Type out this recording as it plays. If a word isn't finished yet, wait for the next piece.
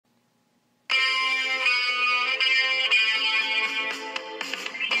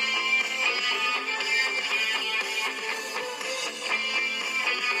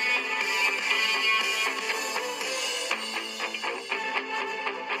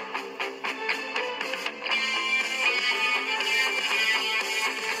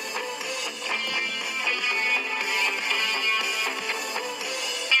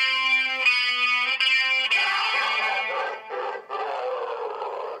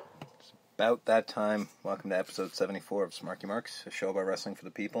about that time. Welcome to episode 74 of Smarky Marks, a show about wrestling for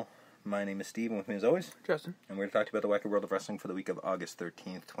the people. My name is Steve, and with me as always, Justin. And we're going to talk to you about the wacky world of wrestling for the week of August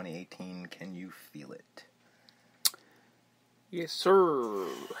 13th, 2018. Can you feel it? Yes, sir.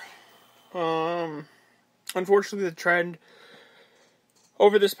 Unfortunately, the trend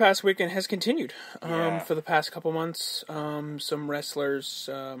over this past weekend has continued for the past couple months. Some wrestlers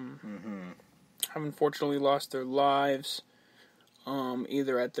have unfortunately lost their lives,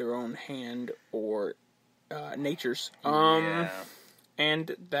 either at their own hand or nature's.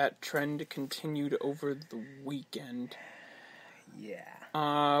 And that trend continued over the weekend.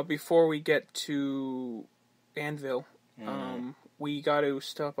 Yeah. Before we get to Anvil, we got to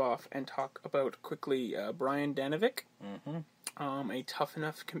step off and talk about quickly Brian Danovich, a Tough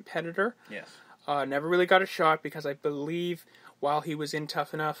Enough competitor. Yes. Never really got a shot because I believe while he was in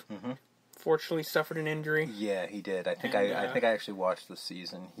Tough Enough, fortunately suffered an injury. Yeah, he did. I think I actually watched the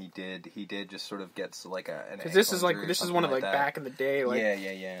season. He did just sort of get like an because this is one of like that. Back in the day, like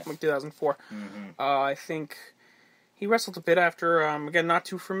yeah, like 2004. I think he wrestled a bit after. Again, not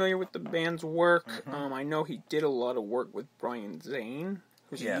too familiar with the band's work. I know he did a lot of work with Brian Zane,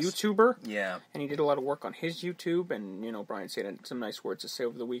 who's a YouTuber. Yeah, and he did a lot of work on his YouTube, and Brian said some nice words to say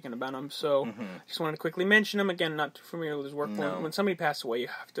over the weekend about him. So just wanted to quickly mention him. Again, not too familiar with his work. No. When somebody passes away, you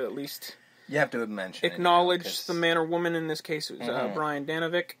have to at least acknowledge the man or woman. In this case, it was Brian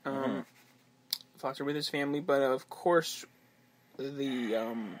Danovich. Thoughts are with his family, but of course,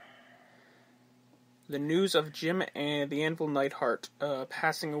 the news of Jim and the Anvil Neidhart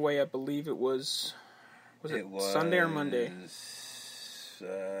passing away. I believe it was Sunday or Monday?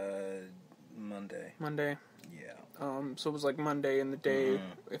 Monday. Yeah. So it was like Monday in the day.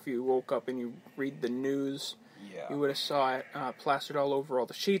 If you woke up and you read the news, you would have saw it plastered all over all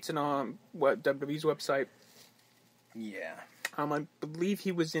the sheets and on WWE's website. Yeah. I believe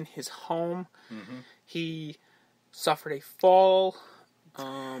he was in his home. He suffered a fall.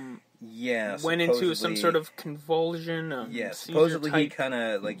 Went into some sort of convulsion. Supposedly he kind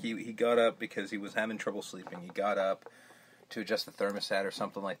of he got up because he was having trouble sleeping. He got up to adjust the thermostat or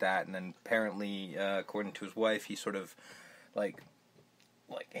something like that, and then apparently, according to his wife, he sort of like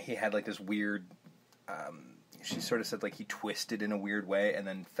he had like this weird. She sort of said like he twisted in a weird way and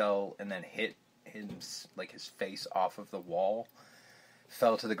then fell and then hit his face off of the wall,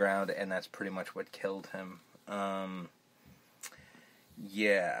 fell to the ground, and that's pretty much what killed him. They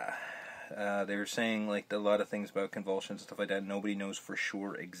were saying like a lot of things about convulsions and stuff like that. Nobody knows for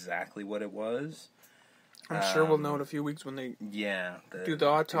sure exactly what it was. I'm sure we'll know in a few weeks when they do the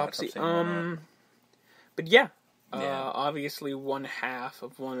autopsy. Obviously one half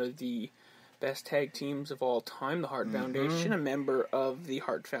of one of the best tag teams of all time, the Hart Foundation, a member of the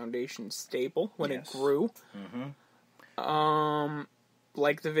Hart Foundation stable when it grew.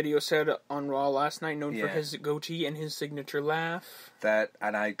 Like the video said on Raw last night, known for his goatee and his signature laugh.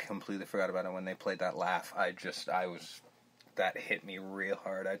 And I completely forgot about it when they played that laugh. That hit me real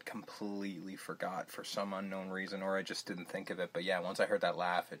hard. I'd completely forgot for some unknown reason, or I just didn't think of it. But yeah, once I heard that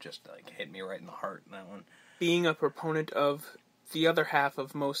laugh, it just hit me right in the heart. That one. Being a proponent of the other half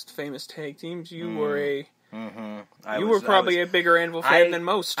of most famous tag teams, you were a. You were probably a bigger Anvil fan than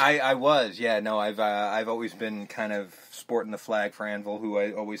most. I was, yeah. No, I've always been kind of sporting the flag for Anvil, who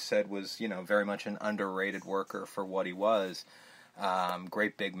I always said was very much an underrated worker for what he was.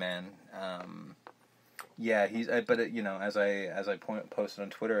 Great big man. As I posted on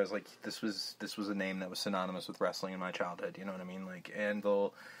Twitter, I was like, this was a name that was synonymous with wrestling in my childhood. You know what I mean? Like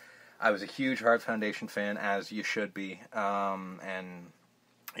Anvil, I was a huge Hart Foundation fan, as you should be.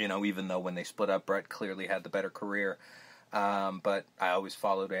 Even though when they split up, Brett clearly had the better career. But I always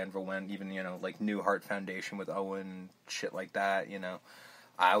followed Anvil when even New Hart Foundation with Owen, shit like that.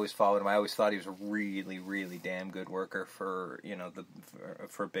 I always followed him. I always thought he was a really, really damn good worker for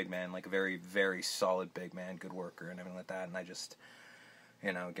for a big man, like a very, very solid big man, good worker and everything like that. And I just,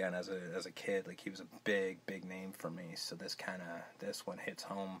 again as a kid, like he was a big, big name for me. So this one hits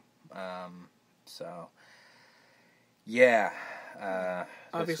home.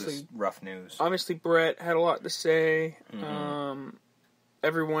 Obviously, this was rough news. Obviously, Brett had a lot to say.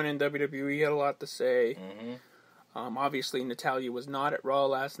 Everyone in WWE had a lot to say. Obviously, Natalya was not at Raw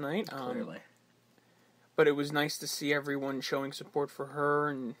last night. Clearly. But it was nice to see everyone showing support for her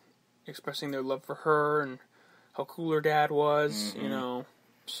and expressing their love for her and how cool her dad was,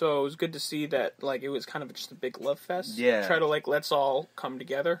 So it was good to see that, it was kind of just a big love fest. Yeah. Try to, let's all come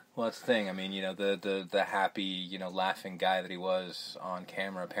together. Well, that's the thing. I mean, the happy, laughing guy that he was on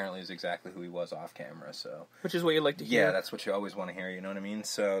camera apparently is exactly who he was off camera, so. Which is what you like to hear. Yeah, that's what you always want to hear, you know what I mean?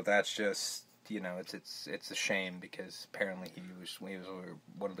 So that's just, it's a shame because apparently he was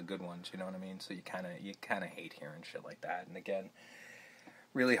one of the good ones. You know what I mean? So you kind of hate hearing shit like that. And again,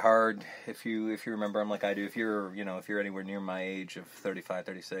 really hard if you remember him like I do. If you're anywhere near my age of 35,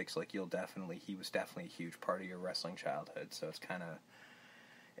 36, like he was definitely a huge part of your wrestling childhood. So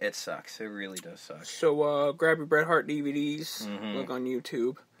it sucks. It really does suck. So grab your Bret Hart DVDs. Look on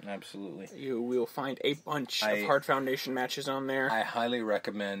YouTube. Absolutely. You will find a bunch of Hart Foundation matches on there. I highly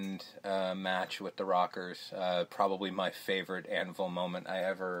recommend a match with the Rockers. Probably my favorite Anvil moment I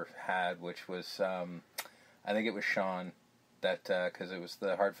ever had, which was I think it was Shawn. That because it was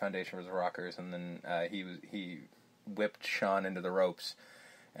the Hart Foundation versus the Rockers, and then he whipped Shawn into the ropes,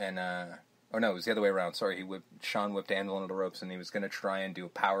 and or no, it was the other way around. Sorry, Shawn whipped Anvil into the ropes, and he was going to try and do a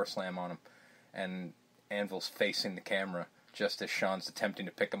power slam on him, and Anvil's facing the camera just as Shawn's attempting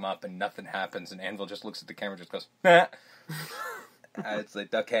to pick him up, and nothing happens, and Anvil just looks at the camera, and just goes, nah. It's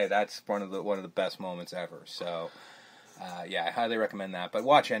like, okay, that's one of the best moments ever. So yeah, I highly recommend that. But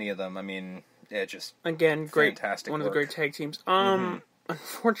watch any of them. I mean. Yeah, just again, great, fantastic one work. of the great tag teams.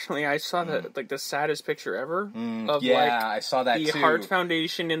 Unfortunately, I saw the saddest picture ever of I saw that the too. Hart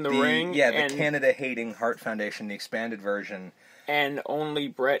Foundation in the ring. Yeah, the Canada hating Hart Foundation, the expanded version, and only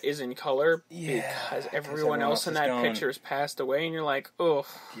Bret is in color because everyone else in that picture has passed away, and you're like, oh.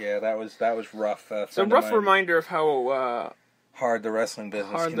 Yeah, that was rough. It's a rough reminder of how hard the wrestling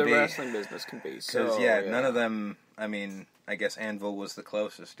business can be. Because none of them. I mean, I guess Anvil was the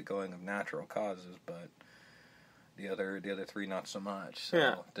closest to going of natural causes, but the other three not so much.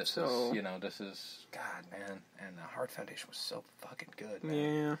 So this is God, man, and the Hart Foundation was so fucking good, man.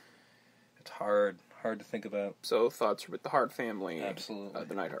 Yeah, it's hard to think about. So thoughts with the Hart family, absolutely,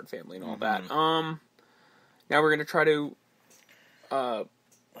 the Neidhart family, and all that. Now we're gonna try to.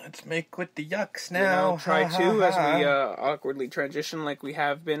 Let's make with the yucks now. Try to as we awkwardly transition like we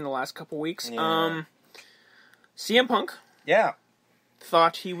have been the last couple weeks. Yeah. CM Punk. Yeah.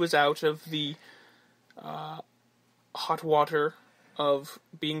 Thought he was out of the hot water of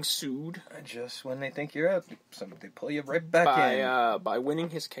being sued. Just when they think you're out, they pull you right back in. By winning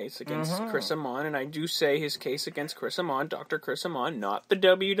his case against Chris Amon, and I do say his case against Chris Amon, Dr. Chris Amon, not the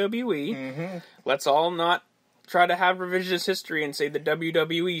WWE. Let's all not try to have revisionist history and say the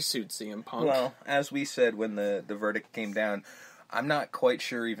WWE sued CM Punk. Well, as we said when the verdict came down, I'm not quite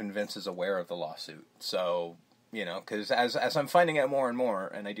sure even Vince is aware of the lawsuit. So, because as I'm finding out more and more,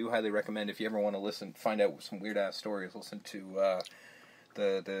 and I do highly recommend if you ever want to find out some weird-ass stories, listen to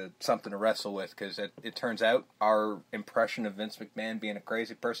the Something to Wrestle With, because it turns out our impression of Vince McMahon being a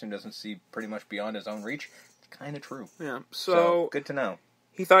crazy person who doesn't see pretty much beyond his own reach, it's kind of true. Yeah, so good to know.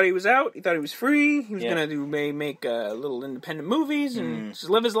 He thought he was out. He thought he was free. He was going to make little independent movies and just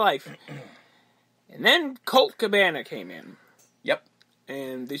live his life. And then Colt Cabana came in. Yep.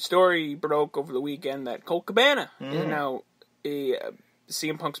 And the story broke over the weekend that Colt Cabana is now a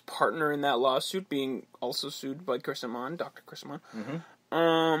CM Punk's partner in that lawsuit, being also sued by Chris Amon, Dr. Chris Amon.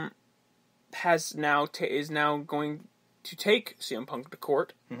 Is now going to take CM Punk to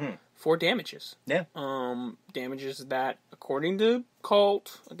court for damages. Yeah. Damages that, according to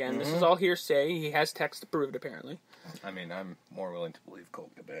Colt, again, this is all hearsay. He has text to prove it, apparently. I mean, I'm more willing to believe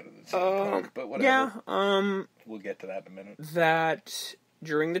Colt Cabana than CM Punk, but whatever. Yeah, we'll get to that in a minute. That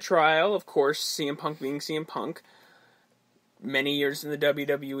during the trial, of course, CM Punk being CM Punk, many years in the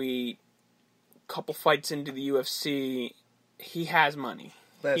WWE, couple fights into the UFC, he has money.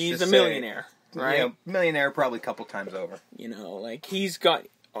 He's a millionaire, right? Yeah, millionaire probably a couple times over. He's got...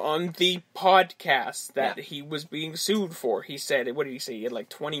 On the podcast that he was being sued for, he said, what did he say? He had like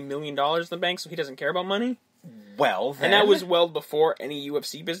 $20 million in the bank, so he doesn't care about money? Well, then... And that was well before any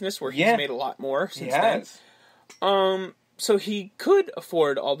UFC business, where he's made a lot more since then. So he could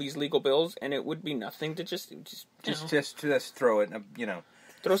afford all these legal bills, and it would be nothing to just throw it,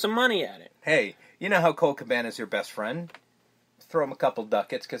 throw some money at it. Hey, you know how Colt Cabana's your best friend? Throw him a couple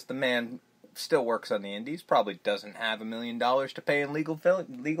ducats, because the man... still works on the indies, probably doesn't have $1 million to pay in legal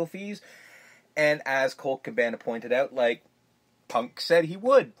fees, and as Colt Cabana pointed out, like Punk said he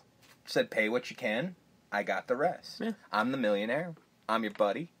would, said pay what you can, I got the rest. Yeah. I'm the millionaire, I'm your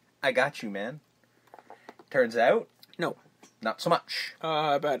buddy, I got you, man. Turns out, no, not so much.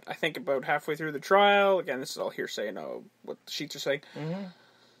 But I think about halfway through the trial, again, this is all hearsay, what the sheets are saying,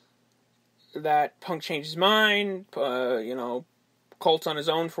 that Punk changed his mind, Colt's on his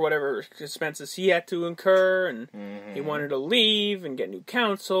own for whatever expenses he had to incur, and he wanted to leave and get new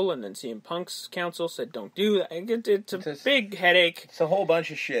counsel, and then CM Punk's counsel said, don't do that. It's a big headache. It's a whole bunch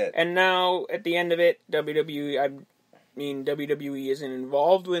of shit. And now, at the end of it, WWE isn't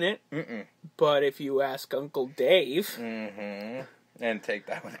involved in it, but if you ask Uncle Dave, And take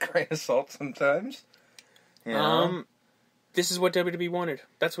that with a grain of salt sometimes. You know? This is what WWE wanted.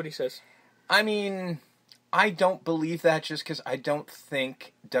 That's what he says. I mean, I don't believe that just because I don't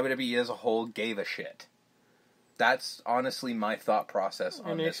think WWE as a whole gave a shit. That's honestly my thought process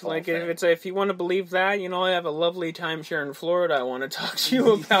on this whole thing. If you want to believe that, I have a lovely timeshare in Florida I want to talk to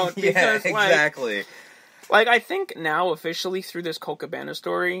you about. Yeah, exactly. I think now officially through this Colt Cabana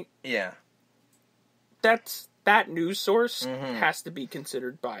story, yeah, that news source has to be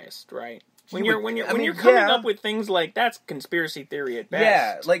considered biased, right? When you're coming up with things like that's conspiracy theory at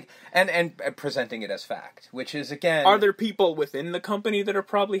best. Yeah, and presenting it as fact, which is again. Are there people within the company that are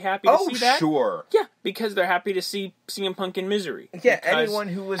probably happy to see that? Oh, sure. Yeah, because they're happy to see CM Punk in misery. Yeah, anyone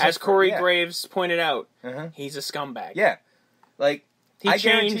who was as Corey Graves pointed out, he's a scumbag. Yeah, he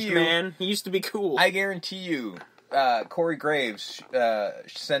changed, man. He used to be cool. I guarantee you, Corey Graves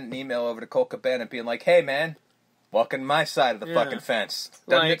sent an email over to Colt Cabana being like, "Hey, man. Welcome to my side of the fucking fence.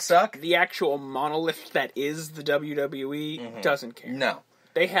 Doesn't it suck?" The actual monolith that is the WWE doesn't care. No.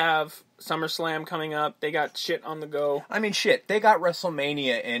 They have SummerSlam coming up. They got shit on the go. I mean, shit. They got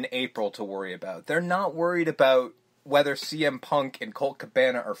WrestleMania in April to worry about. They're not worried about whether CM Punk and Colt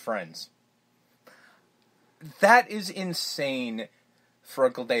Cabana are friends. That is insane for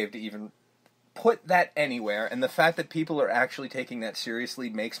Uncle Dave to even put that anywhere. And the fact that people are actually taking that seriously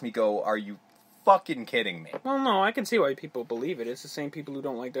makes me go, are you fucking kidding me? Well, no, I can see why people believe it. It's the same people who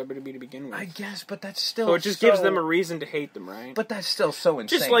don't like WWE to begin with. I guess, but that's still so it just gives them a reason to hate them, right? But that's still so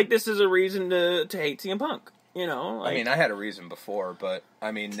insane. Just like this is a reason to hate CM Punk, I mean, I had a reason before, but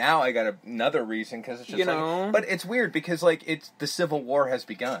I mean, now I got another reason because it's just But it's weird because it's the Civil War has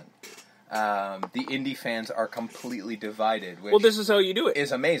begun. The indie fans are completely divided. Which this is how you do it.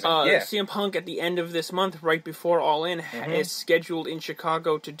 Is amazing. CM Punk at the end of this month, right before All In, is scheduled in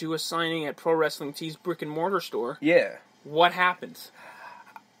Chicago to do a signing at Pro Wrestling Tees brick and mortar store. Yeah. What happens?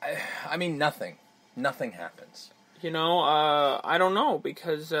 I mean, nothing. Nothing happens. I don't know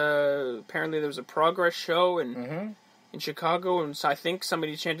because apparently there was a Progress show in Chicago, and so I think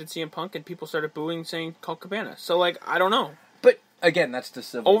somebody chanted CM Punk, and people started booing, saying Colt Cabana. So I don't know. Again, that's the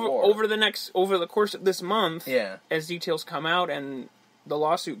Civil War. Over the course of this month, as details come out and the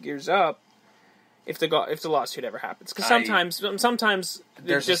lawsuit gears up, if the lawsuit ever happens, because sometimes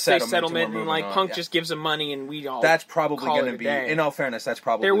there's just a settlement and Punk just gives them money and we all. That's probably going to be. In all fairness, that's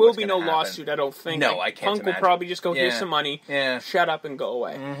probably. There will be no lawsuit. I don't think. No, I can't. Punk will probably just go, here's some money, yeah, shut up and go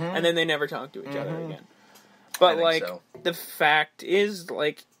away, and then they never talk to each other again. But the fact is,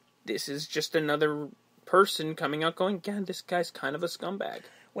 this is just another person coming out going, yeah, this guy's kind of a scumbag.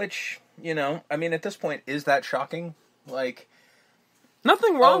 Which, I mean, at this point, is that shocking?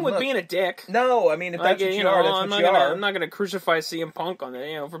 Nothing wrong with being a dick. No, I mean, if that's what you are, that's what you are. I'm not gonna crucify CM Punk on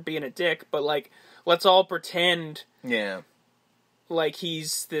it, for being a dick, but, let's all pretend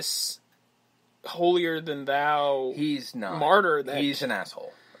he's this holier-than-thou he's not. Martyr. He's an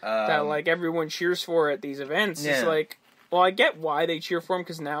asshole. That, everyone cheers for at these events. Yeah. It's well, I get why they cheer for him,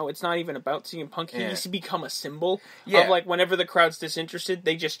 because now it's not even about CM Punk. He needs to become a symbol of, whenever the crowd's disinterested,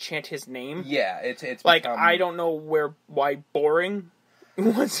 they just chant his name. Yeah, it's become... I don't know why boring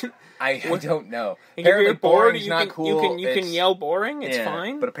wasn't... I don't know. Apparently, if you're bored, not cool. You can yell boring, it's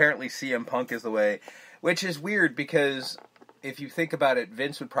fine. But apparently CM Punk is the way, which is weird, because if you think about it,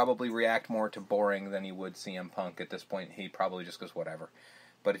 Vince would probably react more to boring than he would CM Punk. At this point, he probably just goes, whatever.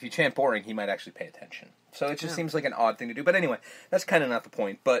 But if you chant boring, he might actually pay attention. So it just seems like an odd thing to do. But anyway, that's kind of not the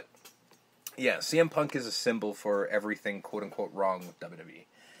point. But, yeah, CM Punk is a symbol for everything, quote-unquote, wrong with WWE.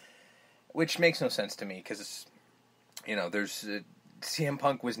 Which makes no sense to me, because it's, there's... CM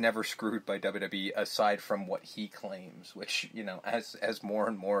Punk was never screwed by WWE, aside from what he claims. Which, as more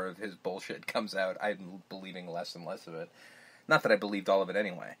and more of his bullshit comes out, I'm believing less and less of it. Not that I believed all of it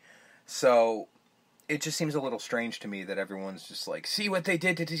anyway. So... it just seems a little strange to me that everyone's just like, see what they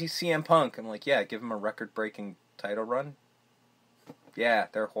did to CM Punk. I'm like, yeah, give him a record-breaking title run. Yeah,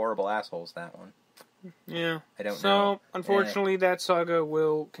 they're horrible assholes, that one. Yeah. I don't know. So, unfortunately, that saga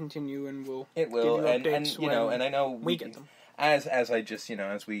will continue, and we'll give you updates and I know we get them. As I just,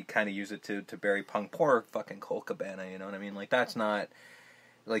 as we kind of use it to bury Punk, poor fucking Colt Cabana, you know what I mean? That's not...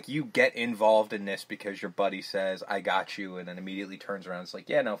 you get involved in this because your buddy says, I got you, and then immediately turns around and is like,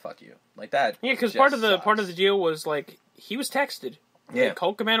 yeah, no, fuck you. That. Yeah, because part of the deal was, he was texted. Yeah.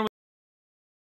 Colt Cabana